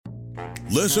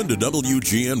Listen to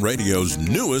WGN Radio's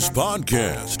newest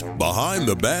podcast, Behind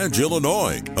the Badge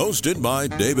Illinois, hosted by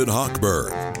David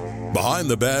Hochberg. Behind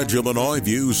the Badge Illinois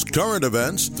views current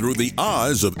events through the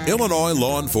eyes of Illinois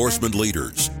law enforcement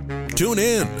leaders. Tune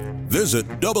in.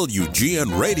 Visit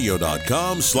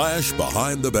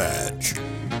WGNRadio.com/Behind the Badge.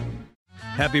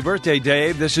 Happy birthday,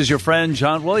 Dave. This is your friend,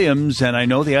 John Williams, and I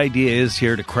know the idea is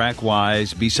here to crack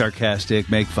wise, be sarcastic,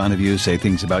 make fun of you, say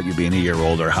things about you being a year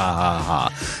older, ha, ha, ha.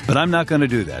 But I'm not going to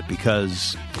do that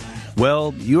because,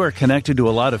 well, you are connected to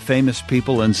a lot of famous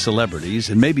people and celebrities,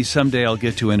 and maybe someday I'll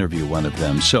get to interview one of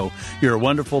them. So you're a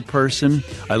wonderful person.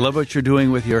 I love what you're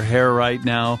doing with your hair right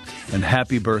now, and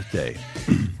happy birthday.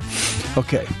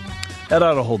 Okay, that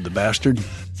ought to hold the bastard.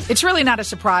 It's really not a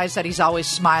surprise that he's always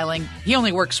smiling. He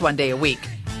only works one day a week.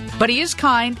 But he is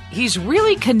kind, he's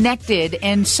really connected,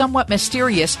 and somewhat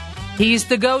mysterious. He's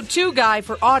the go-to guy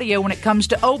for audio when it comes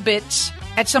to obits.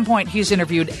 At some point, he's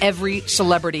interviewed every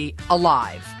celebrity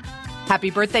alive. Happy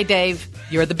birthday, Dave.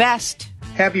 You're the best.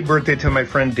 Happy birthday to my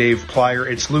friend Dave Plyer.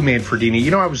 It's Lou Manfredini.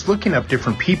 You know, I was looking up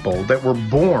different people that were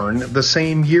born the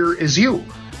same year as you.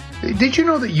 Did you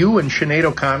know that you and Sinead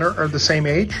O'Connor are the same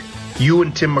age? You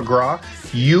and Tim McGraw?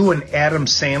 You and Adam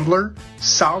Sandler,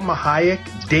 Salma Hayek,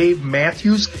 Dave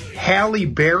Matthews, Halle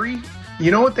Berry.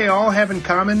 You know what they all have in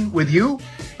common with you?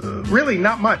 Really,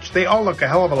 not much. They all look a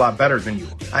hell of a lot better than you.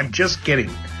 I'm just kidding.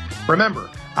 Remember,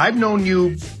 I've known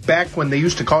you back when they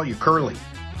used to call you Curly.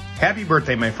 Happy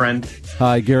birthday, my friend.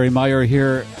 Hi, Garry Meier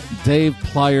here. Dave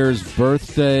Plyer's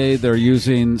birthday. They're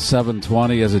using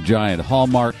 720 as a giant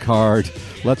Hallmark card.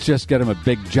 Let's just get him a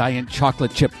big, giant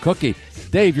chocolate chip cookie.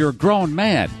 Dave, you're a grown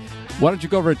man. Why don't you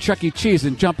go over to Chuck E. Cheese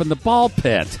and jump in the ball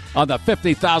pit on the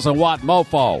 50,000-watt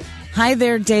mofo? Hi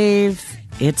there, Dave.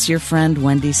 It's your friend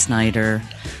Wendy Snyder.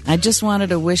 I just wanted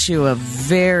to wish you a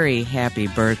very happy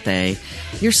birthday.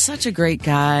 You're such a great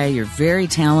guy. You're very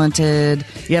talented.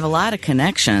 You have a lot of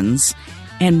connections.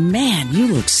 And, man, you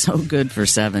look so good for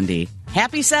 70.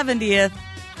 Happy 70th,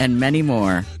 and many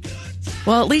more.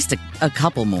 Well, at least a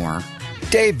couple more.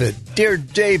 David, dear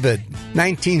David,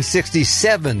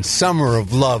 1967, Summer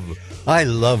of Love. I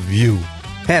love you.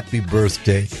 Happy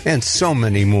birthday, and so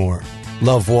many more.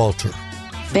 Love, Walter.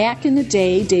 Back in the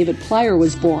day, David Plyer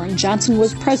was born, Johnson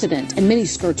was president, and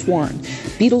miniskirts worn.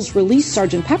 Beatles released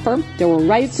Sgt. Pepper. There were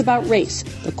riots about race.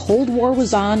 The Cold War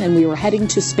was on, and we were heading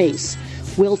to space.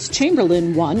 Wilt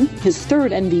Chamberlain won his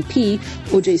third MVP.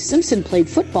 O.J. Simpson played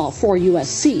football for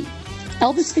USC.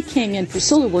 Elvis the King and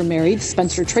Priscilla were married.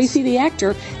 Spencer Tracy, the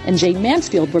actor, and Jane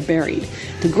Mansfield were buried.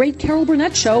 The Great Carol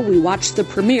Burnett Show, we watched the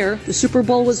premiere. The Super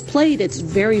Bowl was played its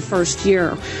very first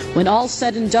year. When all's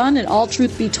said and done and all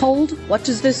truth be told, what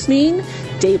does this mean?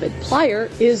 David Plyer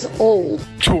is old.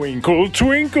 Twinkle,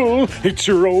 twinkle, it's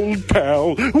your old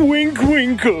pal, Wink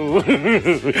Winkle.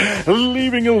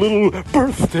 Leaving a little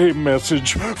birthday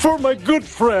message for my good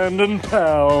friend and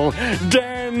pal,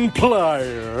 Dan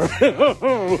Plyer.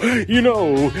 You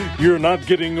know, you're not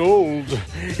getting old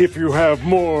if you have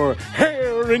more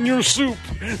hair in your soup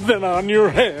than on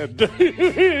your head.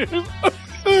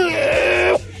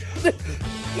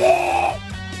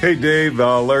 Hey, Dave,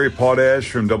 Larry Potash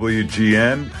from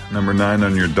WGN, number 9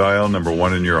 on your dial, number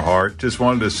 1 in your heart. Just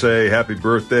wanted to say happy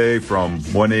birthday from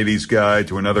one 80s guy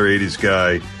to another 80s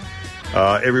guy.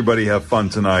 Everybody have fun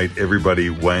tonight.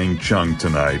 Everybody Wang Chung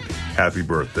tonight. Happy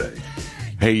birthday.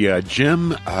 Hey,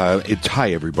 Jim,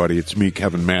 hi, everybody. It's me,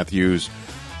 Kevin Matthews.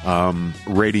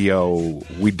 Radio,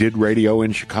 we did radio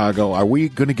in Chicago. Are we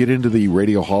going to get into the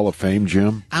Radio Hall of Fame,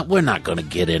 Jim? We're not going to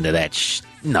get into that.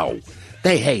 No.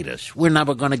 They hate us. We're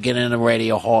never going to get in the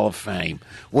Radio Hall of Fame.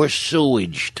 We're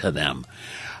sewage to them.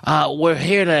 We're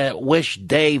here to wish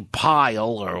Dave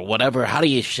Pyle, or whatever, how do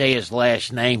you say his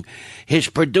last name? His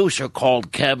producer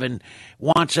called Kevin,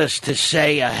 wants us to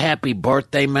say a happy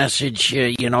birthday message,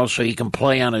 so he can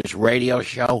play on his radio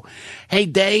show. Hey,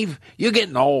 Dave, you're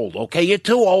getting old, okay? You're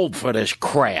too old for this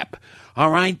crap,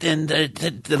 all right? And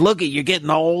look, you're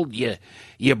getting old,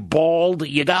 you're bald,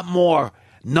 you got more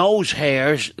nose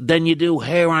hairs than you do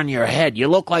hair on your head. You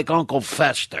look like Uncle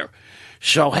Fester.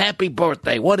 So happy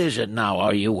birthday. What is it now?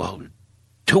 Are you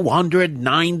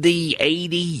 290,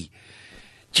 80?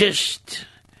 Just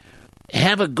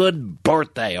have a good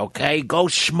birthday, okay? Go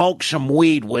smoke some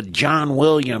weed with John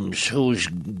Williams, who's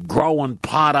growing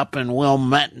pot up in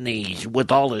Wilmette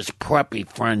with all his preppy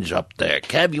friends up there.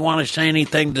 Kev, you want to say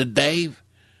anything to Dave?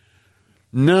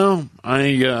 No,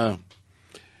 I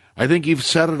think you've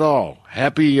said it all.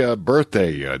 Happy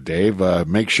birthday, Dave.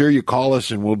 Make sure you call us,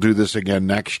 and we'll do this again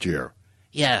next year.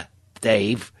 Yeah,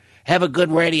 Dave. Have a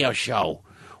good radio show.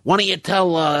 Why don't you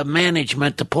tell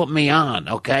management to put me on,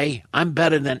 okay? I'm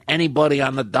better than anybody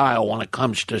on the dial when it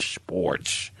comes to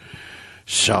sports.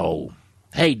 So,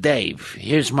 hey, Dave,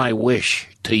 here's my wish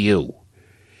to you.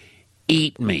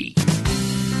 Eat me.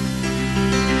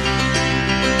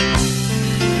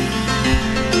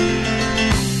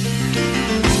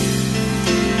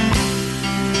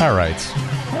 All right.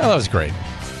 Well, that was great.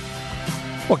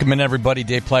 Welcome in, everybody.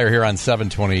 Dave Plyer here on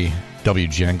 720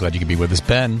 WGN. Glad you could be with us.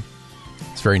 Ben,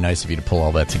 it's very nice of you to pull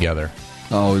all that together.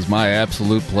 Oh, it was my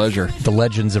absolute pleasure. The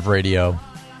legends of radio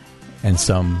and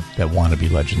some that want to be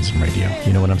legends in radio.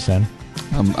 You know what I'm saying?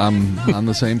 I'm on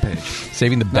the same page.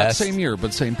 Saving the best. Not same year,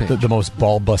 but same page. The most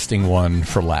ball-busting one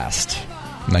for last.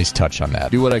 Nice touch on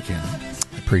that. Do what I can.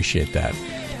 Appreciate that.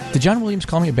 Did John Williams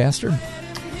call me a bastard?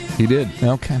 He did.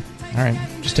 Okay. All right.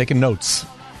 Just taking notes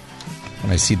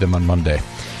when I see them on Monday.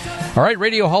 All right,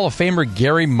 Radio Hall of Famer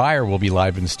Garry Meier will be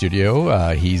live in the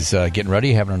studio. He's getting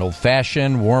ready, having an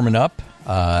old-fashioned, warming up.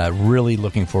 Really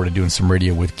looking forward to doing some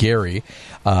radio with Garry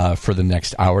for the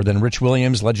next hour. Then Rich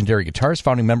Williams, legendary guitarist,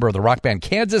 founding member of the rock band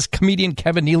Kansas, comedian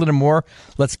Kevin Nealon, and more.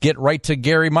 Let's get right to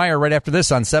Garry Meier right after this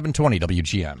on 720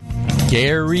 WGN.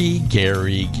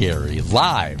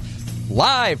 Garry,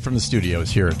 live from the studios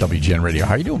here at WGN Radio.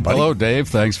 How you doing, buddy? Hello, Dave.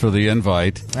 Thanks for the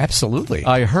invite. Absolutely.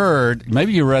 I heard,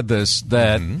 maybe you read this,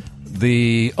 that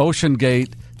the Ocean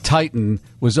Gate Titan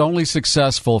was only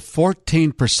successful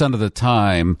 14% of the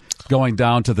time going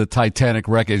down to the Titanic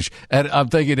wreckage. And I'm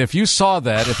thinking, if you saw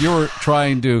that, if you were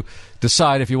trying to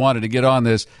decide if you wanted to get on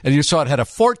this, and you saw it had a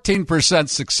 14%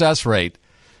 success rate,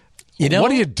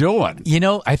 what are you doing?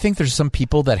 I think there's some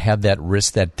people that have that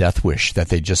risk, that death wish, that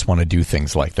they just want to do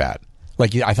things like that.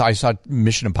 Like I saw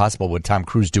Mission Impossible with Tom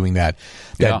Cruise doing that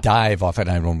dive off it.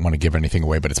 And I don't want to give anything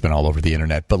away, but it's been all over the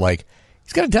internet. But like,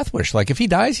 he's got a death wish. Like if he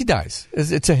dies, he dies.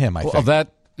 It's a him, I think. Well,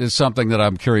 that is something that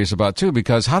I'm curious about too,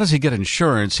 because how does he get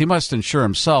insurance? He must insure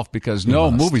himself, because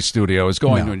no movie studio is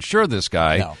going to insure this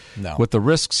guy with the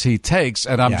risks he takes.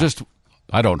 And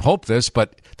I don't hope this,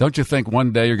 but don't you think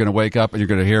one day you're going to wake up and you're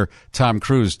going to hear Tom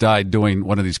Cruise died doing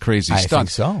one of these crazy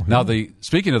stunts? I think so. Now,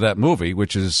 speaking of that movie,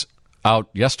 which is out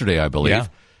yesterday, I believe,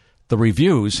 the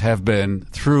reviews have been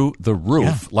through the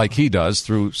roof, like he does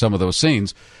through some of those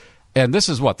scenes. And this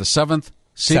is what, the seventh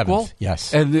sequel?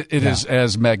 Yes. And it is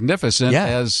as magnificent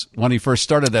as when he first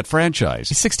started that franchise.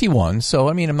 He's 61, so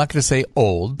I mean, I'm not going to say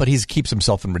old, but he keeps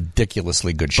himself in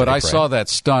ridiculously good shape. But I saw that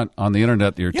stunt on the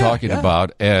internet that you're talking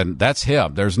about, and that's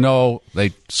him.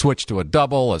 They switch to a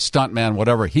double, a stuntman,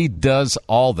 whatever. He does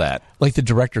all that. Like the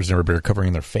directors and everybody are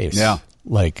covering their face. Yeah.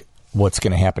 Like, what's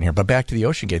going to happen here? But back to the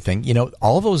Ocean Gate thing,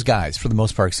 all those guys, for the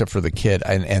most part, except for the kid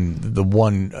and the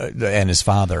one and his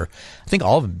father, I think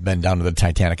all of them have been down to the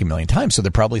Titanic a million times. So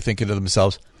they're probably thinking to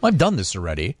themselves, well, I've done this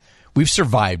already. We've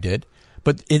survived it.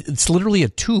 But it's literally a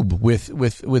tube with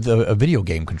a video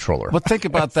game controller. But think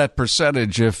about that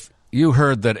percentage. If you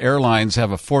heard that airlines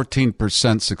have a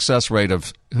 14% success rate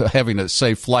of having a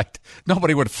safe flight,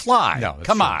 nobody would fly. No,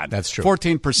 Come on. That's true.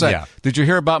 14%. Yeah. Did you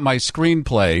hear about my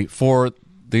screenplay for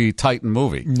the Titan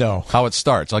movie? No. How it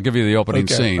starts. I'll give you the opening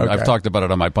scene. Okay. I've talked about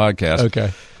it on my podcast.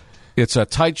 Okay. It's a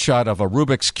tight shot of a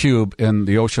Rubik's Cube in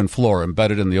the ocean floor,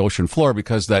 embedded in the ocean floor,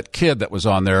 because that kid that was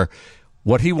on there,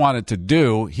 what he wanted to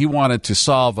do, he wanted to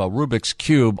solve a Rubik's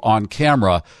Cube on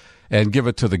camera and give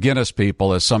it to the Guinness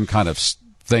people as some kind of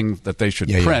thing that they should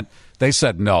print. They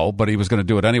said no, but he was going to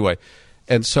do it anyway.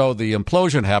 And so the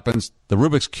implosion happens. The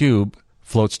Rubik's Cube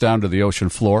floats down to the ocean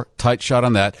floor. Tight shot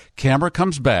on that. Camera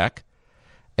comes back.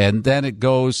 And then it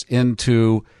goes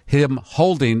into him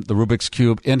holding the Rubik's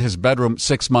Cube in his bedroom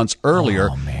 6 months earlier.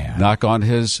 Oh, man. Knock on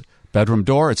his bedroom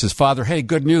door. It's his father. Hey,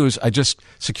 good news. I just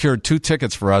secured 2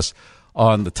 tickets for us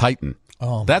on the Titan.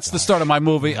 Oh, that's the start of my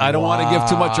movie. I don't want to give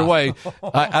too much away.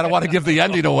 I don't want to give the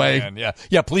ending away. Man,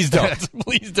 yeah, please don't.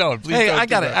 Please don't. Hey, I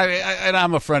got it. And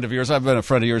I'm a friend of yours. I've been a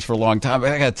friend of yours for a long time.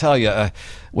 I got to tell you,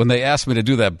 when they asked me to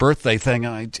do that birthday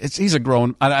thing, he's a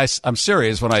grown. I'm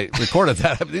serious when I recorded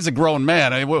that. He's a grown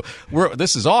man. I mean,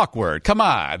 this is awkward. Come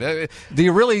on. Do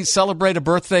you really celebrate a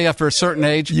birthday after a certain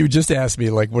age? You just asked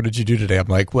me, like, what did you do today? I'm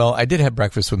like, well, I did have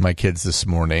breakfast with my kids this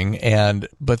morning,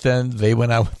 but then they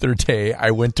went out with their day.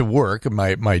 I went to work,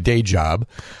 my day job.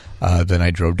 Then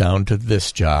I drove down to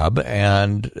this job, but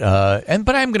I'm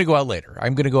going to go out later.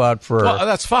 I'm going to go out for. Well,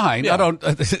 that's fine. Yeah. I don't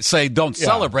say don't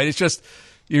celebrate. It's just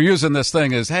you're using this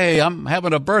thing as, hey, I'm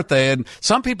having a birthday, and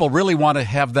some people really want to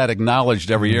have that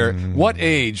acknowledged every year. What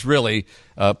age really?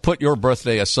 Put your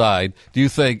birthday aside. Do you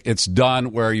think it's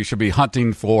done where you should be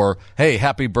hunting for, hey,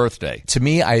 happy birthday? To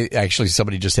me,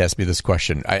 somebody just asked me this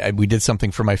question. We did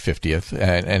something for my 50th,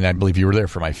 and I believe you were there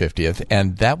for my 50th,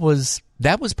 and that was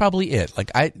That was probably it.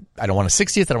 Like, I don't want a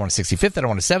 60th, I don't want a 65th, I don't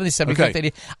want a 70th, 75th,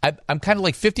 Okay. 80th. I'm kind of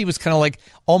like 50 was kind of like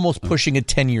almost pushing it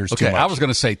 10 years too Okay, much. I was going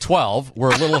to say 12.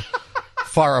 We're a little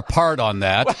far apart on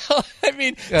that. I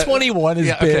mean, 21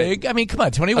 is big. I mean, come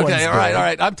on, 21 is big. All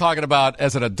right. I'm talking about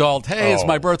as an adult, hey, it's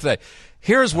my birthday.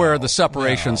 Here's where the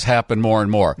separations happen more and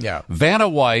more. Yeah. Vanna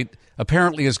White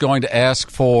apparently is going to ask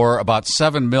for about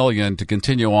 $7 million to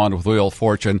continue on with Wheel of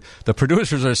Fortune. The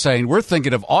producers are saying we're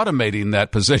thinking of automating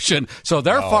that position, so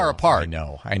they're far apart.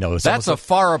 I know. That's a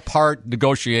far apart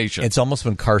negotiation. It's almost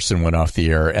when Carson went off the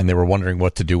air and they were wondering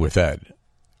what to do with Ed.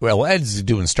 Well, Ed's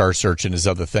doing Star Search and his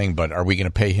other thing, but are we going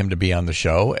to pay him to be on the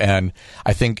show? And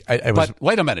I think But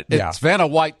wait a minute. Yeah. It's Vanna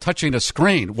White touching a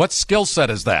screen. What skill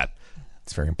set is that?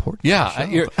 It's very important. Yeah,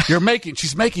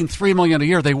 she's making $3 million a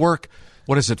year. They work,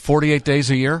 what is it, 48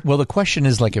 days a year? Well, the question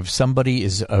is, like, if somebody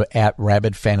is a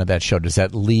rabid fan of that show, does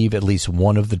that leave at least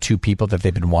one of the two people that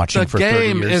they've been watching for 30 years? The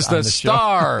game is on the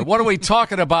star. What are we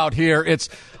talking about here?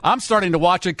 I'm starting to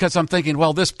watch it because I'm thinking,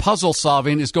 well, this puzzle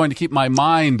solving is going to keep my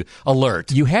mind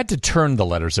alert. You had to turn the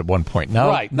letters at one point.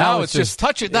 Now it's just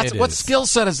touch it. That's what skill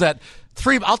set is that?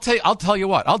 I'll tell you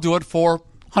what. I'll do it for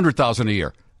 $100,000 a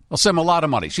year. I'll send him a lot of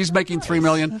money. She's making $3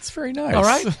 million. That's very nice. All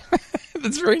right.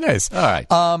 That's very nice. All right.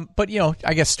 But,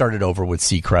 I guess start it over with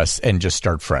Seacrest and just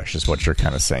start fresh is what you're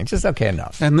kind of saying. Just okay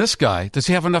enough. And this guy, does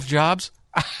he have enough jobs?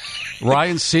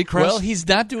 Ryan Seacrest? Well, he's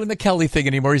not doing the Kelly thing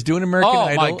anymore. He's doing American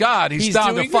Idol. Oh, my God. He's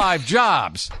down to 5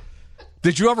 jobs.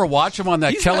 Did you ever watch him on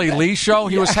that Kelly Lee show?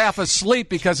 He was half asleep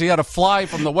because he had to fly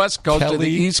from the West Coast to the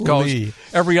East Coast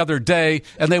every other day,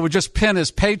 and they would just pin his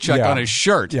paycheck on his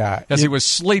shirt as he was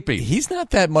sleeping. He's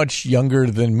not that much younger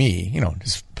than me,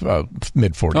 his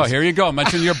mid-40s. Oh, here you go.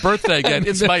 Mention your birthday again.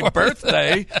 It's my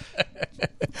birthday.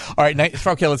 All right,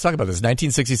 okay, let's talk about this.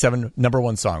 1967, number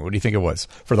one song. What do you think it was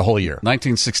for the whole year?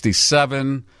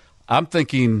 1967. I'm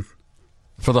thinking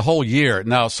for the whole year.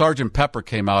 Now, Sgt. Pepper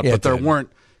came out, but there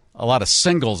weren't a lot of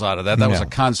singles out of that. That was a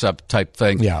concept type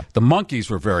thing. Yeah. The Monkees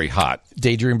were very hot.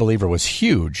 Daydream Believer was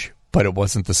huge, but it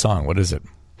wasn't the song. What is it?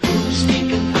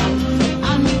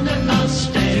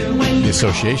 The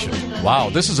Association. Wow,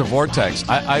 this is a Vortex.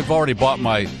 I've already bought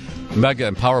my Mega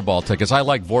and Powerball tickets. I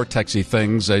like Vortex-y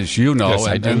things, as you know. Yes,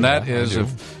 I do. And that is,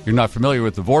 if you're not familiar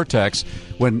with the Vortex,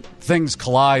 when things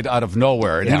collide out of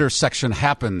nowhere, an intersection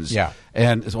happens. Yeah.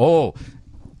 And,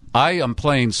 I am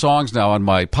playing songs now on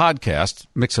my podcast,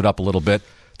 mix it up a little bit.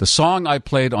 The song I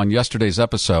played on yesterday's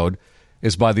episode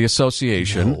is by The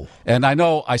Association. No. And I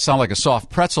know I sound like a soft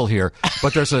pretzel here,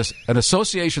 but there's an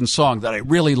Association song that I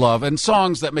really love, and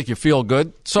songs that make you feel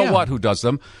good. So what? Who does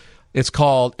them? It's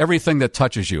called Everything That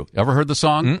Touches You. Ever heard the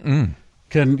song? Mm-mm.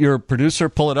 Can your producer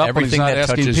pull it up Everything when he's not That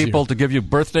asking Touches people You. to give you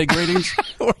birthday greetings?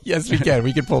 Yes, we can.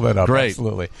 We can pull that up. Great.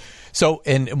 Absolutely. So,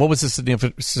 and what was the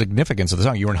significance of the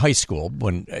song? You were in high school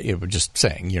when you were just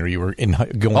saying, you were in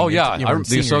going. Oh, yeah. Into,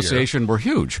 The Association were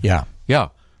huge. Yeah. Yeah.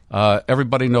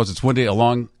 Everybody knows it's windy.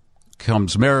 Along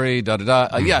Comes Mary,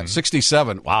 da-da-da. Yeah,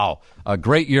 67. Wow. A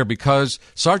great year because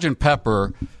Sgt.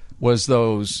 Pepper was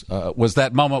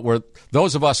that moment where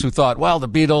those of us who thought, well, the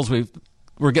Beatles,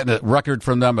 we're getting a record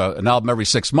from them, an album every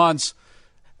 6 months.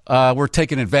 We're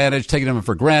taking them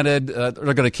for granted. They're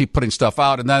going to keep putting stuff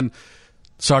out. And then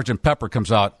Sgt. Pepper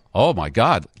comes out. Oh, my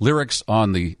God. Lyrics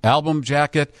on the album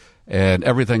jacket and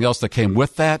everything else that came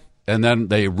with that. And then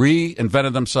they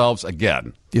reinvented themselves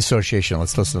again. The Association.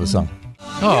 Let's listen to the song.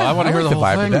 Oh, I want to hear the whole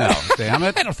thing now. Damn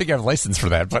it. I don't think I have a license for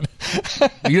that, but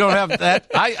you don't have that.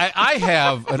 I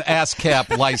have an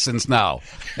ASCAP license now,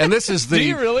 and this is the do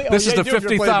you really? this is the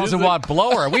 50,000 watt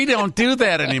blower. We don't do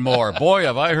that anymore. Boy,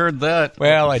 have I heard that.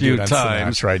 Well, I few do it on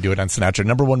times. Sinatra. I do it on Sinatra.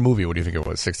 Number one movie. What do you think it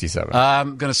was? 67.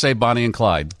 I'm going to say Bonnie and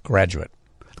Clyde. Graduate.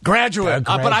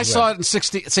 But I saw it in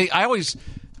 60. See, I always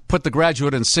put The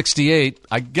Graduate in 68.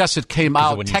 I guess it came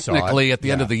out technically at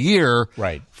the end of the year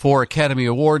for Academy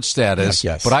Award status.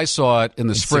 Yes. But I saw it in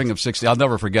the spring of 60. I'll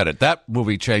never forget it. That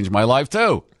movie changed my life,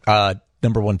 too.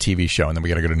 Number one TV show, and then we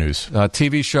got to go to news.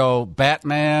 TV show,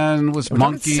 Batman was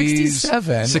Monkeys.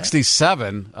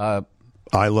 67.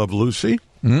 I Love Lucy?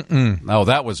 Mm-mm. No,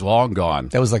 that was long gone.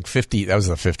 That was like 50. That was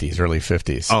the 50s, early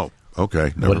 50s. Oh,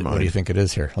 okay. Never mind. What do you think it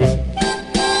is here?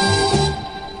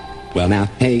 Well, now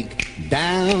take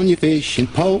down your fishing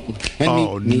pole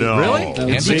and meet me. Really?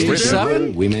 Andy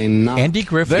Griffith? We may not. Andy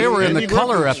Griffith? They were in the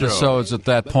color episodes at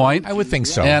that point. I would think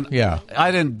so. And yeah.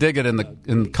 I didn't dig it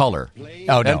in color.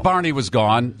 Oh, no. And Barney was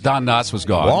gone. Don Knotts was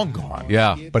gone. Long gone.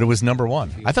 Yeah. But it was number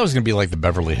one. I thought it was going to be like the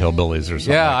Beverly Hillbillies or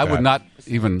something. Yeah, like I that. would not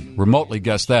even remotely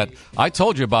guess that. I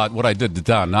told you about what I did to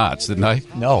Don Knotts, didn't I?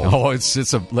 No. Oh, it was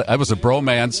a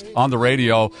bromance on the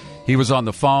radio. He was on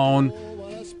the phone.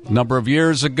 a number of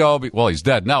years ago. Well, he's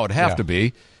dead now. It'd have to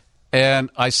be. And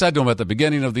I said to him at the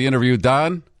beginning of the interview,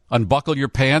 Don, unbuckle your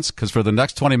pants because for the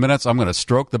next 20 minutes, I'm going to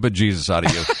stroke the bejesus out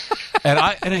of you.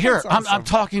 and here, awesome. I'm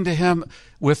talking to him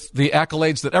with the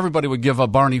accolades that everybody would give a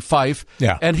Barney Fife.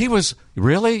 Yeah. And he was,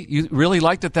 really? You really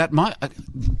liked it that much?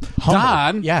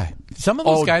 Don? Yeah. Some of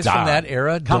those guys Don. From that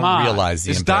era don't realize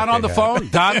the Is impact Don on the phone?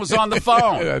 Don was on the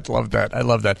phone. I love that. I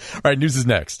love that. All right, news is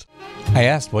next. I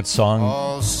asked what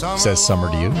song says summer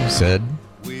to you. You said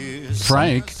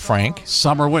Frank.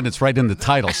 Summer Wind. It's right in the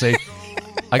title. See?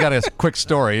 I got a quick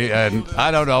story, and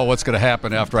I don't know what's going to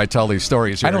happen after I tell these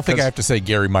stories here. I don't think I have to say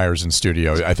Garry Meyer's in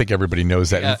studio. I think everybody knows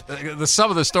that. Yeah, some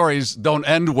of the stories don't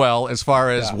end well as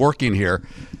far as working here.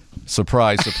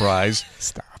 Surprise, surprise.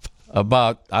 Stop.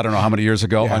 About, I don't know how many years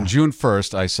ago, on June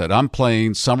 1st, I said, I'm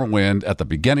playing Summer Wind at the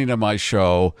beginning of my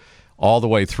show all the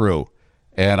way through.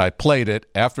 And I played it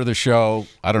after the show.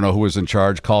 I don't know who was in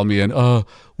charge, called me in.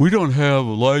 We don't have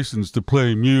a license to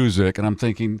play music. And I'm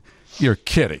thinking, you're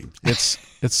kidding. It's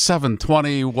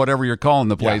 7:20, whatever you're calling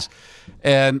the place.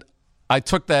 Yeah. And I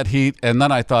took that heat, and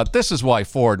then I thought, this is why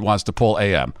Ford wants to pull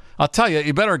AM. I'll tell you,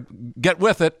 you better get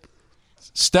with it.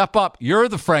 Step up. You're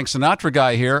the Frank Sinatra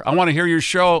guy here. I want to hear your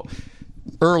show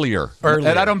earlier. And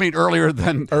I don't mean earlier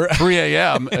than 3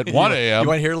 a.m. at 1 a.m. You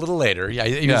want to hear a little later. Yeah,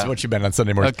 this is what you meant on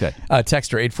Sunday morning. Okay.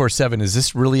 Texter 847, is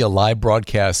this really a live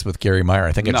broadcast with Garry Meier?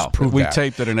 I think I just proved we that.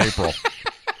 taped it in April.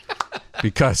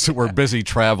 Because we're busy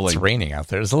traveling. It's raining out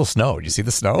there. There's a little snow. Do you see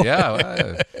the snow?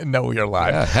 Yeah. No, we are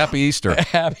live. Yeah, happy Easter.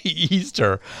 Happy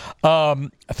Easter.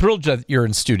 Thrilled that you're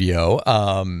in studio.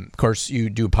 Of course,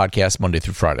 you do a podcast Monday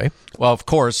through Friday. Well, of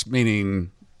course, meaning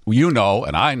you know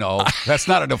and I know. That's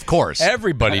not an of course.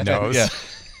 Everybody knows. Yeah.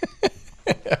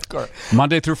 Of course.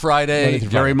 Monday through Friday,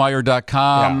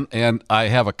 GarryMeier.com. Yeah. And I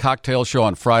have a cocktail show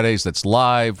on Fridays that's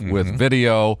live with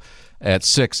video at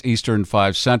 6 Eastern,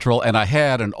 5 Central. And I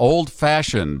had an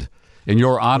old-fashioned in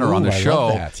your honor on the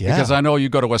show because I know you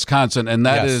go to Wisconsin, and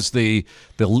that is the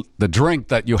drink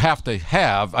that you have to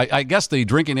have. I guess the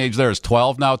drinking age there is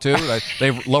 12 now, too.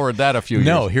 They've lowered that a few years.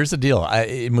 No, here's the deal.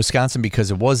 In Wisconsin,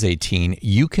 because it was 18,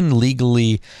 you can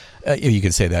legally, you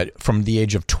can say that, from the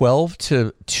age of 12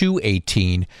 to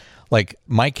 18, like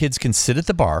my kids can sit at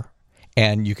the bar,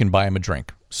 and you can buy them a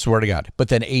drink. Swear to God. But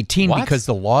then 18, because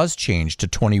the laws changed to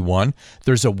 21,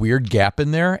 there's a weird gap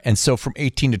in there. And so from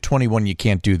 18 to 21, you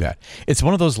can't do that. It's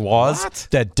one of those laws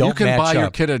that don't match up. You can buy your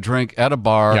kid a drink at a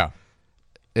bar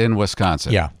in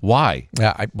Wisconsin. Yeah. Why?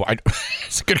 Yeah,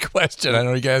 it's a good question. I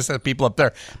know you guys have people up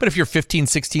there. But if you're 15,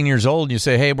 16 years old and you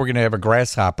say, hey, we're going to have a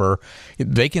grasshopper,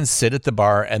 they can sit at the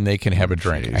bar and they can have a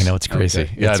drink. Jeez. I know it's crazy.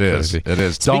 Okay. Yeah, it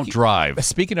is. Don't drive.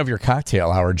 Speaking of your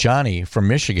cocktail hour, Johnny from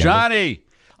Michigan. Johnny!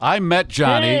 I met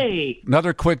Johnny. Hey.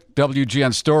 Another quick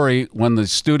WGN story. When the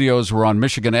studios were on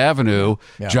Michigan Avenue,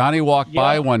 Johnny walked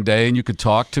by one day, and you could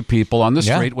talk to people on the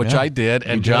street, which I did.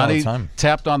 And Johnny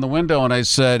tapped on the window, and I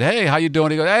said, hey, how you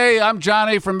doing? He goes, hey, I'm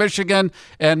Johnny from Michigan,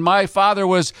 and my father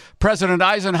was President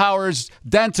Eisenhower's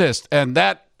dentist. And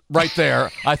that right there,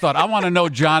 I thought, I want to know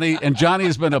Johnny, and Johnny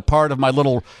has been a part of my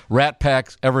little rat pack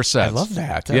ever since. I love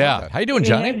that. How you doing,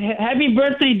 Johnny? Happy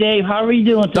birthday, Dave. How are you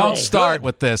doing today? Don't start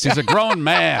with this. He's a grown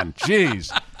man.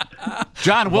 Jeez.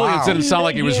 John Williams didn't sound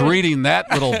like he was reading that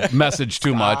little message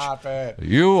too much.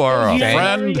 You are a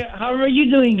friend. How are you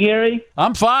doing, Garry?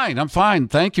 I'm fine.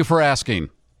 Thank you for asking.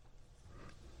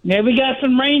 Yeah, we got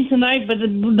some rain tonight, but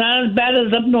it's not as bad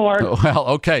as up north. Well,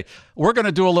 okay. We're going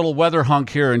to do a little weather hunk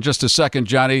here in just a second,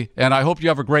 Johnny, and I hope you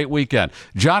have a great weekend.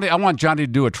 Johnny, I want Johnny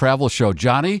to do a travel show.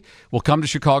 Johnny will come to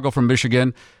Chicago from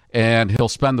Michigan, and he'll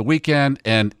spend the weekend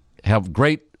and have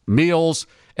great meals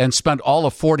and spend all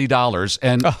of $40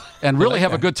 and really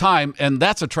have a good time, and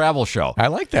that's a travel show. I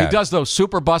like that. He does those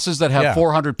super buses that have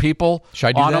 400 people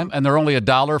on them, and they're only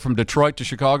 $1 from Detroit to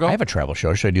Chicago. I have a travel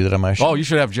show. Should I do that on my show? Oh, you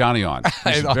should have Johnny on.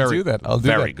 I'll do that. I'll do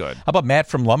very that. good. How about Matt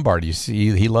from Lombard? You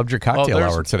see, he loved your cocktail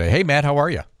hour today. Hey, Matt, how are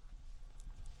you?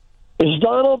 Is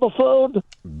Don on the phone?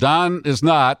 Don is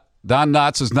not. Don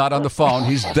Knotts is not on the phone.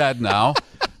 He's dead now.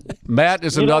 Matt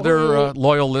is another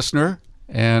loyal listener.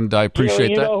 And I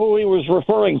appreciate that. You know who he was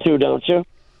referring to, don't you?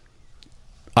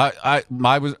 I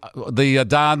was the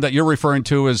Don that you're referring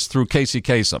to is through Casey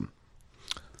Kasem.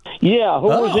 Yeah, who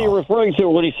was he referring to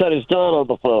when he said his Don on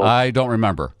the phone? I don't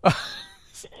remember.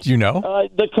 Do you know?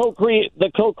 The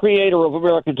co-creator of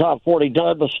American Top 40,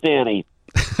 Don Mastani.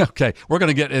 Okay, we're going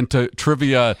to get into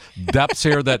trivia depths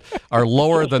here that are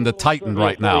lower than the Titan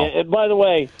right now. And by the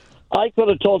way, I could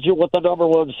have told you what the number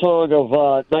one song of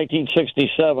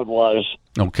 1967 was.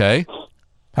 Okay.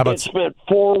 How about it spent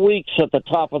 4 weeks at the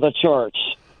top of the charts.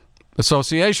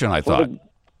 Association, I thought.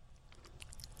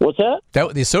 What's that?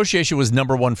 The association was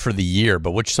number one for the year,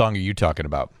 but which song are you talking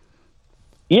about?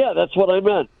 Yeah, that's what I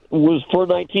meant. It was for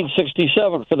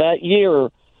 1967. For that year,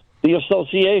 the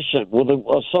association with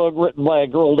a song written by a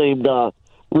girl named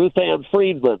Ruth Ann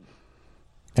Friedman.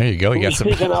 There you go. You got Who's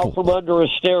speaking out from under a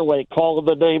stairway, calling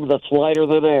the name that's lighter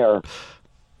than air.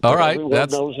 All right, Everyone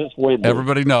knows it's windy.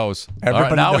 Everybody knows. All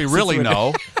right, now we really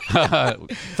know.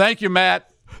 Thank you, Matt.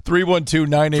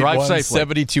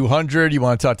 312-981-7200. You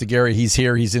want to talk to Garry? He's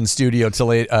here. He's in studio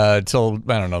till I don't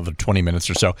know, the 20 minutes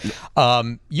or so.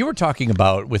 You were talking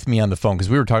about with me on the phone because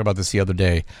we were talking about this the other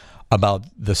day about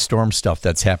the storm stuff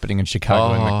that's happening in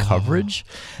Chicago and the coverage.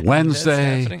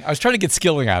 Wednesday. I was trying to get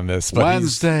Skilling on this, but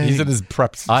Wednesday. he's in his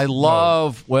preps. I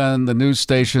love when the news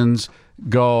stations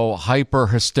go hyper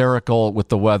hysterical with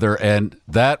the weather, and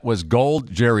that was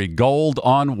gold, Jerry, gold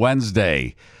on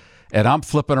Wednesday. And I'm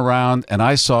flipping around, and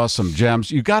I saw some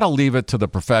gems. You got to leave it to the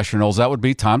professionals. That would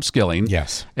be Tom Skilling.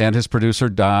 Yes. And his producer,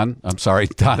 Don. I'm sorry,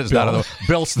 Don is not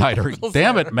Bill Snyder.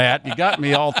 Damn it, Matt. You got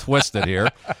me all twisted here.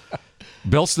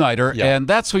 Bill Snyder. Yeah. And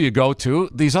that's who you go to.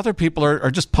 These other people are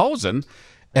just posing.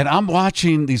 And I'm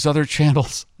watching these other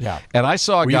channels. Yeah. And I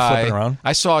saw a Were you flipping around?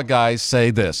 I saw a guy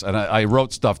say this, and I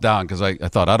wrote stuff down because I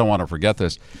thought, I don't want to forget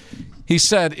this. He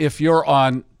said, if you're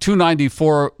on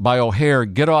 294 by O'Hare,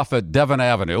 get off at Devon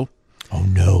Avenue. Oh,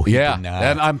 no. He Yeah. did not.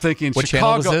 And I'm thinking, What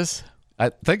Chicago. channel is this? I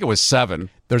think it was 7.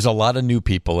 There's a lot of new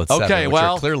people at 7, Okay, which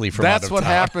well, are clearly from that's out of what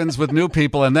town. happens with new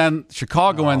people. And then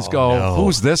Chicagoans go, no.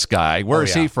 who's this guy? Where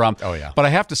is yeah. he from? Oh, yeah. But I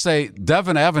have to say,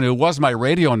 Devon Avenue was my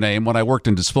radio name when I worked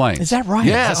in Des Plaines. Is that right?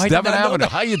 Yes, I did Devon not know Avenue. that.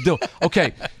 How you doing?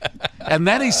 Okay. And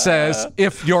then he says,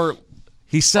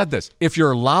 he said this, if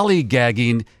you're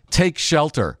lollygagging, take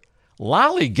shelter.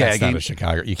 Lollygagging. That's not a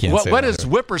Chicago. You can't say What that. is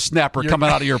whippersnapper coming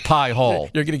out of your pie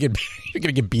hole? You're gonna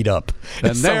get beat up.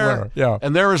 And It's there, somewhere. Yeah.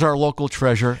 and there is our local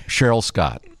treasure, Cheryl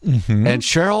Scott. Mm-hmm. And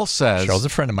Cheryl says, Cheryl's a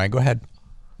friend of mine. Go ahead.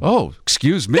 "Oh,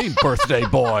 excuse me, birthday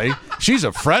boy. She's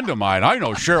a friend of mine. I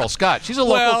know Cheryl Scott. She's a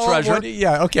local treasure.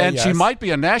 Yeah, okay. And she yes. might be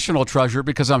a national treasure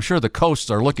because I'm sure the coasts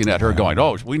are looking at her going,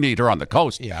 oh, we need her on the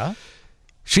coast. Yeah.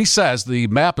 She says the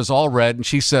map is all red, and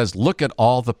she says, look at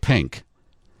all the pink.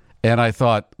 And I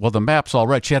thought, well, the map's all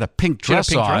red. She had a pink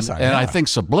dress on, and yeah. I think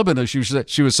subliminally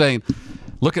she was saying,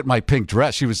 look at my pink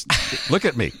dress. She was, look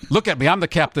at me. Look at me. I'm the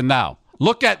captain now.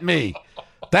 Look at me.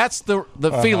 That's the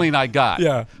feeling I got.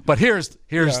 Yeah. But here's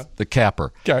the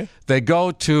capper. Okay. They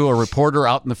go to a reporter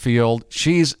out in the field.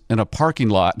 She's in a parking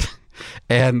lot,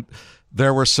 and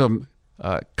there were some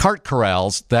cart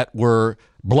corrals that were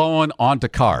blown onto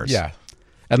cars. Yeah.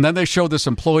 And then they showed this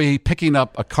employee picking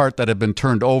up a cart that had been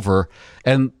turned over,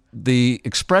 and the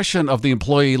expression of the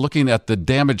employee looking at the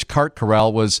damaged cart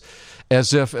corral was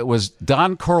as if it was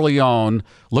Don Corleone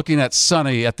looking at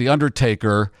Sonny at The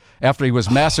Undertaker after he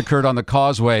was massacred on the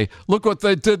causeway. Look what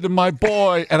they did to my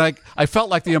boy. And I felt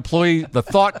like the employee, the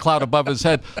thought cloud above his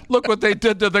head, look what they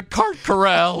did to the cart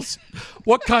corrals.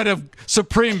 What kind of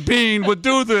supreme being would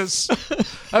do this?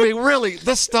 I mean, really,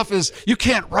 this stuff is, you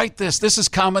can't write this. This is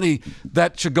comedy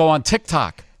that should go on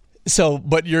TikTok. So,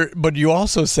 but you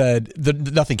also said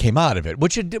that nothing came out of it,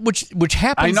 which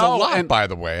happens I know, a lot. and- By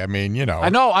the way, I mean, you know, I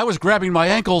know, I was grabbing my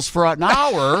ankles for an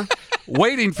hour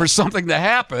waiting for something to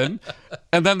happen.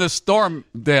 And then the storm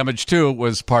damage, too,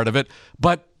 was part of it.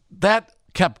 But that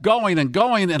kept going and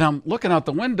going, and I'm looking out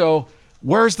the window.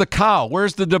 Where's the cow?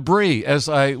 Where's the debris, as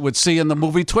I would see in the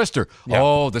movie Twister? Yeah.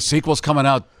 Oh, the sequel's coming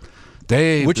out.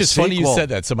 Dave, which the is funny you sequel. said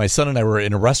that. So my son and I were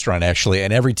in a restaurant actually,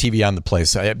 and every TV on the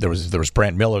place, there was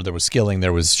Brant Miller, there was Skilling,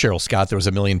 there was Cheryl Scott, there was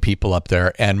a million people up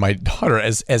there. And my daughter,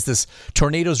 as this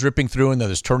tornado's ripping through, and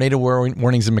there's tornado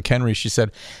warnings in McHenry, she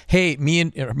said, "Hey, me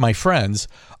and my friends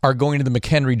are going to the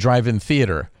McHenry Drive-In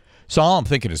Theater." So all I'm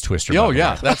thinking is Twister. Oh, by the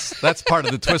yeah. way. That's part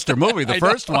of the Twister movie. The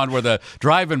first one where the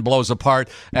drive-in blows apart.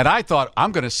 And I thought,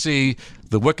 I'm going to see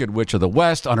the Wicked Witch of the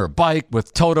West on her bike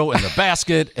with Toto in the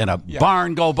basket and a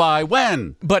barn go by.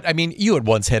 When? But, I mean, you had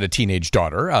once had a teenage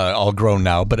daughter, all grown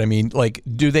now. But, I mean, like,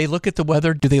 do they look at the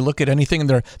weather? Do they look at anything? And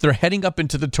they're heading up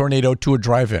into the tornado to a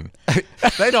drive-in.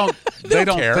 They don't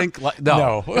care. think like,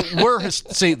 no.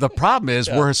 See, the problem is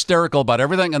we're hysterical about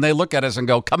everything, and they look at us and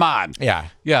go, come on. Yeah.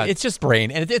 Yeah. It's just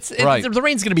rain. And Right. the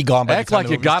rain's going to be gone by Act the time like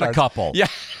the you movie got starts. a couple. Yeah.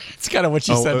 It's kind of what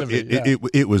she said to me. Yeah.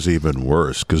 It was even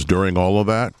worse because during all of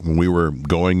that, when we were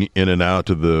going in and out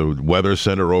to the weather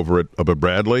center up at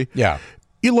Bradley,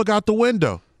 you look out the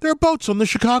window. There are boats on the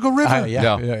Chicago River.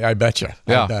 Yeah, I bet you.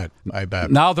 Yeah. I bet.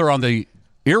 Now they're on the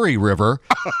Erie River.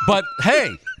 But,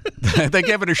 hey, They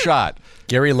gave it a shot.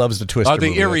 Gary loves the Twister the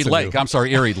movie. Erie Lake. I'm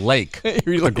sorry, Erie Lake.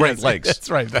 The Great Lakes. That's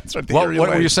right. That's right. What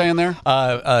were you saying there?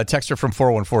 Texter from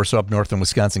 414, so up north in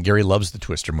Wisconsin. Gary loves the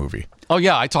Twister movie. Oh,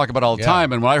 yeah. I talk about it all the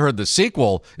time. And when I heard the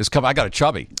sequel is coming, I got a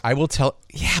chubby. I will tell.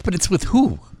 Yeah, but it's with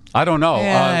who? I don't know.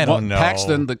 I don't know.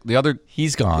 Paxton, the other.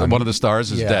 He's gone. One of the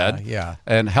stars is dead. Yeah.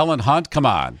 And Helen Hunt, come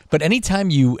on. But anytime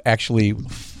you actually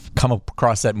come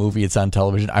across that movie, it's on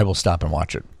television, I will stop and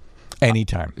watch it.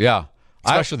 Anytime. Yeah.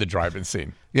 Especially the drive-in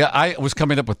scene. Yeah, I was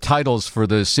coming up with titles for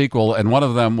the sequel, and one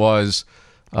of them was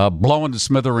Blowing to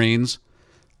Smithereens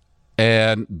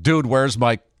and Dude, Where's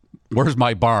My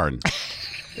Barn?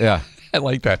 Yeah. I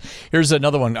like that. Here's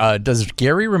another one. Does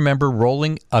Gary remember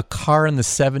rolling a car in the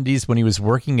 70s when he was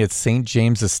working at St.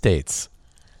 James Estates?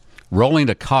 Rolling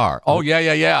a car. Oh, yeah.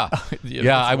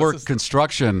 Yeah, I worked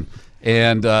construction,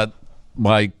 and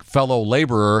my fellow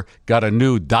laborer got a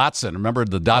new Datsun. Remember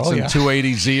the Datsun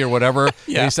 280Z or whatever?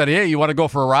 Yeah. And he said, hey, you want to go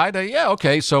for a ride? Yeah,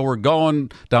 okay. So we're going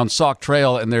down Sauk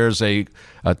Trail, and there's a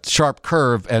sharp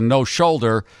curve and no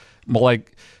shoulder.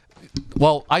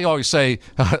 Well, I always say,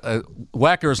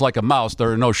 whacker is like a mouse.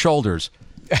 There are no shoulders.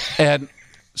 And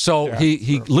so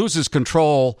he loses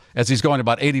control as he's going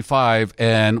about 85,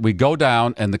 and we go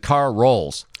down, and the car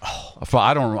rolls.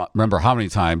 I don't remember how many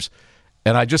times.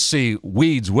 And I just see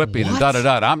weeds whipping and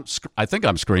da-da-da. I think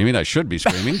I'm screaming. I should be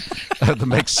screaming. That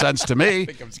makes sense to me. I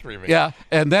think I'm screaming. Yeah.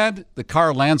 And then the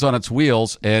car lands on its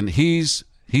wheels, and he's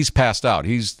passed out.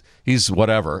 He's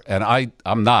whatever, and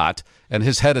I'm not. And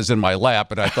his head is in my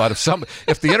lap. And I thought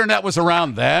if the internet was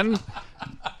around then,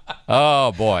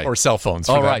 oh boy, or cell phones.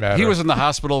 For all that right, matter. he was in the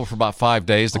hospital for about 5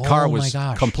 days. The car was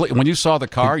complete. When you saw the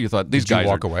car, you thought these guys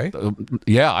walk away.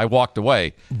 Yeah, I walked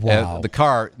away. Wow. And the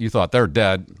car, you thought they're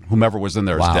dead. Whomever was in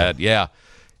there is dead. Yeah.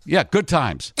 Yeah, good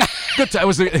times. Good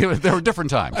times. They were different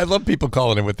times. I love people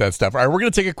calling in with that stuff. All right, we're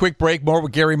going to take a quick break. More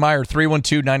with Gary Meier,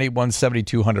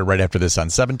 312-981-7200 right after this on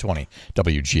 720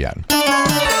 WGN.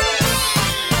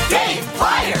 Dave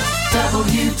Pryor,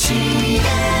 WGN.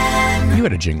 You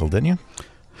had a jingle, didn't you?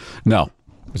 No.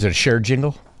 Was it a shared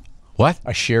jingle? What?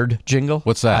 A shared jingle?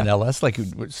 What's that? On LS? Like,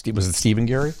 was it Steve and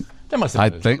Gary? That must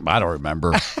have been I don't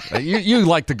remember. you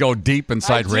like to go deep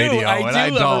inside radio, and I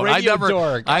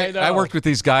don't. I worked with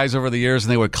these guys over the years,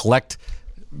 and they would collect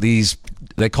these.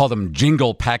 They call them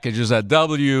jingle packages at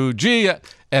WG.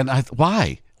 And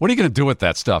why? What are you going to do with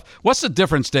that stuff? What's the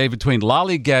difference, Dave, between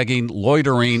lollygagging,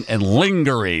 loitering, and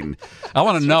lingering? I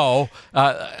want to know.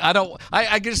 I don't.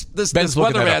 I guess this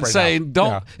weatherman saying,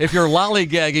 "Don't." If you're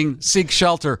lollygagging, seek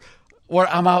shelter. Or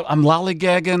I'm out. I'm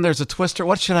lollygagging. There's a twister.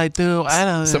 What should I do? I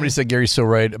don't know. Somebody said Gary's so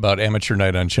right about Amateur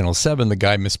Night on Channel 7. The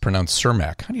guy mispronounced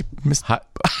Cermak. How do you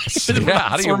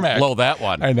how do you blow that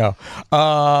one? I know.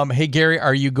 Hey, Gary,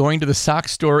 are you going to the sock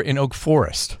store in Oak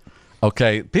Forest?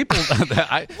 Okay, people.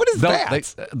 What is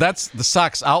that? That's the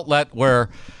Sox Outlet where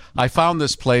I found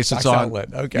this place. Sox it's on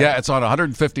Outlet. Okay. Yeah, it's on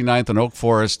 159th and Oak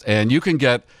Forest, and you can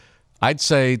get, I'd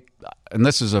say, and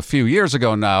this is a few years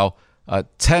ago now,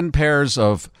 10 pairs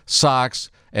of socks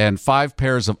and 5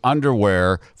 pairs of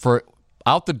underwear for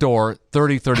out the door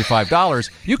 $35.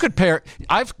 You could pair.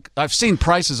 I've seen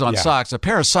prices on socks. A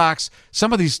pair of socks.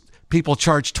 Some of these people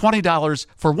charge $20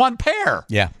 for one pair.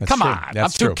 Yeah, that's come true. on.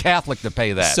 That's I'm true. too Catholic to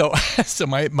pay that. So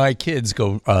my kids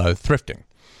go thrifting.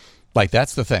 Like,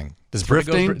 that's the thing. Does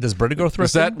Britta go thrifting?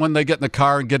 Is that when they get in the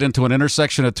car and get into an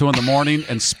intersection at 2 a.m.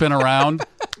 and spin around?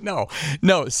 No.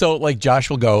 So like Josh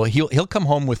will go. He'll come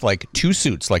home with like 2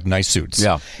 suits, like nice suits.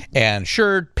 Yeah. And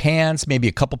shirt, pants, maybe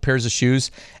a couple pairs of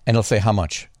shoes, and he'll say how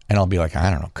much. And I'll be like, I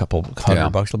don't know, a couple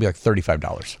 $100. It'll be like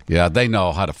 $35. Yeah, they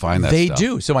know how to find that They stuff.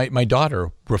 do. So my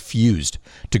daughter refused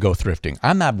to go thrifting.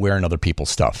 I'm not wearing other people's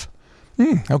stuff.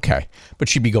 Okay. But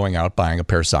she'd be going out buying a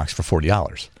pair of socks for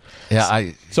 $40.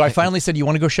 Yeah, So I finally said, you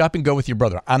want to go shopping? Go with your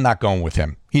brother. I'm not going with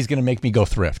him. He's going to make me go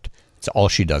thrift. It's all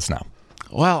she does now.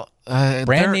 Well,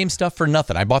 brand name stuff for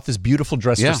nothing. I bought this beautiful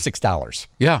dress for $6.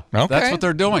 Yeah, okay. That's what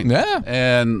they're doing. Yeah.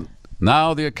 And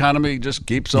now the economy just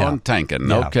keeps on tanking.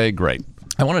 Yeah. Okay, great.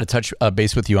 I wanted to touch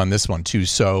base with you on this one, too.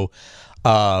 So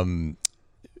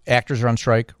actors are on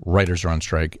strike. Writers are on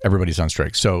strike. Everybody's on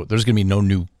strike. So there's going to be no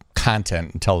new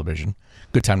content in television.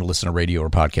 Good time to listen to radio or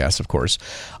podcasts, of course.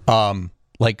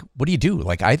 Like, what do you do?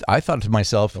 Like, I thought to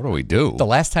myself, what do we do? The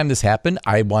last time this happened,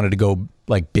 I wanted to go,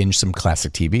 like, binge some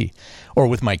classic TV. Or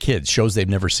with my kids, shows they've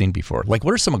never seen before. Like,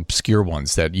 what are some obscure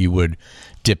ones that you would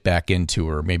dip back into,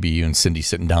 or maybe you and Cindy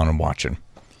sitting down and watching?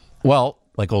 Well,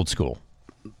 like old school.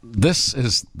 This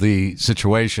is the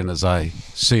situation as I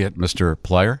see it, Mr.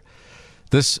 Player.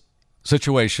 This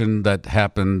situation that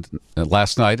happened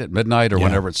last night at midnight or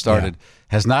whenever it started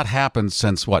has not happened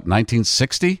since,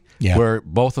 1960? Yeah. Where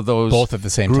both of those at the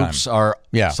same groups time are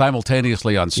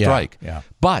simultaneously on strike. Yeah.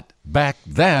 But back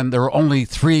then, there were only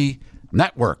 3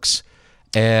 networks,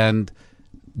 and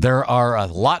there are a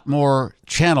lot more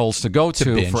channels to go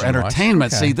to for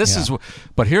entertainment. Okay. See, this is,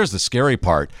 but here's the scary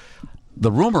part.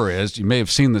 The rumor is, you may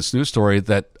have seen this news story,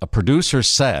 that a producer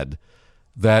said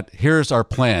that here's our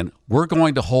plan. We're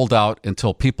going to hold out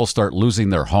until people start losing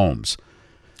their homes.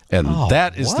 And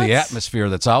that is the atmosphere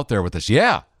that's out there with this.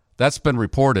 Yeah, that's been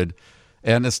reported.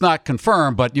 And it's not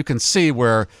confirmed, but you can see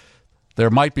where there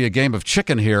might be a game of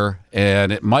chicken here,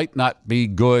 and it might not be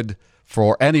good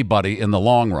for anybody in the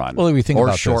long run. Well, if we think or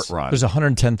about short this, run. there's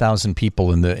 110,000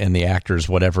 people in the actors,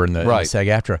 whatever, in the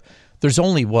SAG-AFTRA. There's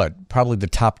only probably the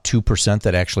top 2%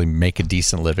 that actually make a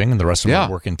decent living, and the rest of them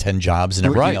are working 10 jobs and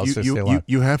everything else.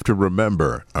 You have to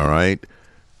remember, all right,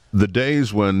 the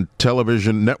days when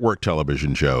network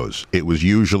television shows, it was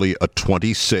usually a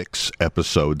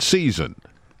 26-episode season.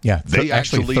 Yeah, they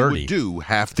actually 30. would do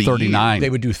half the 39. year.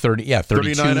 They would do 30,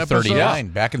 32, 39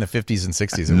 back in the 50s and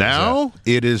 60s. Now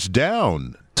it is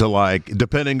down to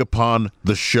depending upon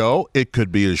the show, it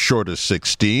could be as short as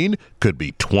 16, could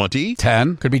be 20.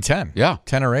 10. Could be 10. Yeah.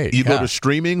 10 or 8. You go to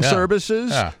streaming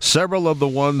services, several of the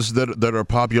ones that are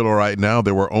popular right now,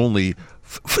 there were only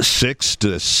 6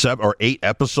 to 7 or 8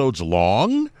 episodes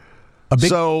long. A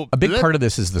big part of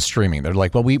this is the streaming. They're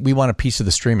like, well, we want a piece of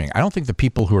the streaming. I don't think the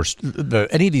people who are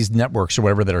any of these networks or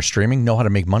whatever that are streaming know how to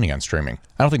make money on streaming.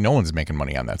 I don't think no one's making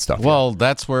money on that stuff. Well,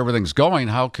 that's where everything's going.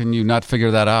 How can you not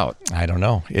figure that out? I don't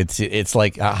know. It's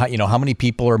like how many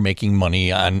people are making money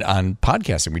on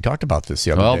podcasting? We talked about this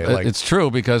the other day. It's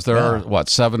true because there are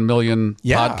 7 million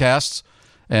podcasts.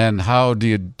 And how do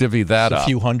you divvy that up? A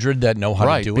few hundred that know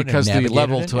how to do it. Because the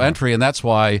level to entry, and that's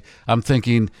why I'm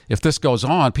thinking if this goes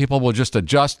on, people will just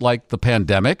adjust like the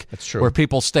pandemic. That's true. Where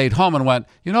people stayed home and went,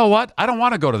 you know what? I don't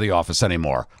want to go to the office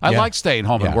anymore. I like staying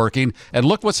home and working. And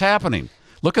look what's happening.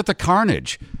 Look at the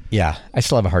carnage. Yeah, I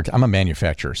still have a hard time. I'm a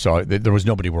manufacturer, so there was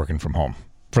nobody working from home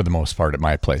for the most part at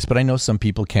my place. But I know some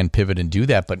people can pivot and do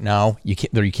that. But now you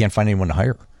can't find anyone to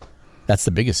hire. That's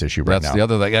the biggest issue right now. That's the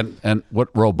other thing. And what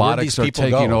robotics are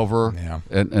taking over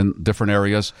in different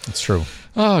areas. It's true.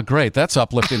 Oh, great. That's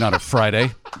uplifting on a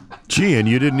Friday. Gee, and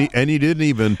you didn't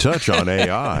even touch on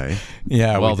AI.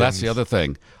 Yeah, well, that's the other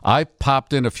thing. I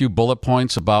popped in a few bullet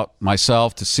points about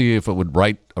myself to see if it would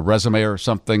write a resume or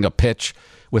something, a pitch.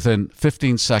 Within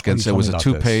 15 seconds, it was a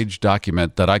 2-page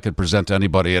document that I could present to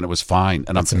anybody, and it was fine.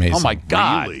 And that's amazing. Oh, my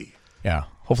God. Really? Yeah.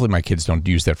 Hopefully my kids don't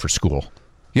use that for school.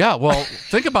 Yeah, well,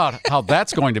 think about how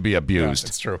that's going to be abused.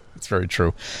 It's true. It's very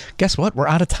true. Guess what? We're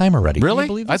out of time already.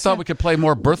 Really? I thought we could play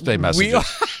more birthday messages.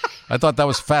 I thought that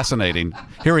was fascinating,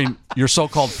 hearing your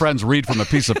so-called friends read from a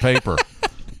piece of paper.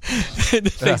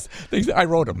 I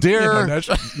wrote them. Dear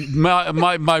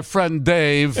my friend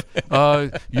Dave,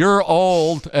 you're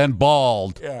old and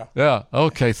bald. Yeah.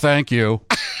 Okay, thank you.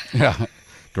 Yeah,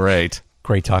 great.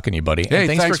 Great talking to you, buddy. Hey,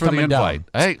 and thanks for coming the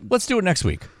invite. Down. Hey, let's do it next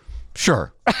week.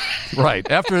 Sure. Right.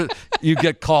 After you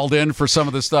get called in for some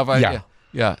of the stuff.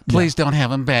 Please don't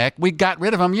have him back. We got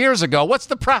rid of him years ago. What's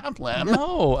the problem?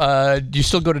 No. Do you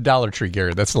still go to Dollar Tree,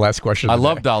 Garry? That's the last question. I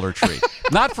love Dollar Tree.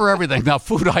 Not for everything. Now,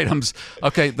 food items.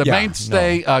 Okay, the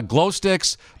mainstay, glow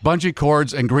sticks, bungee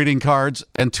cords, and greeting cards,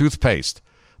 and toothpaste.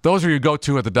 Those are your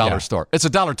go-to at the dollar store. It's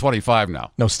 $1.25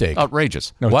 now. No steak.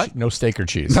 Outrageous. No, what? No steak or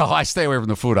cheese. No, I stay away from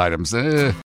the food items.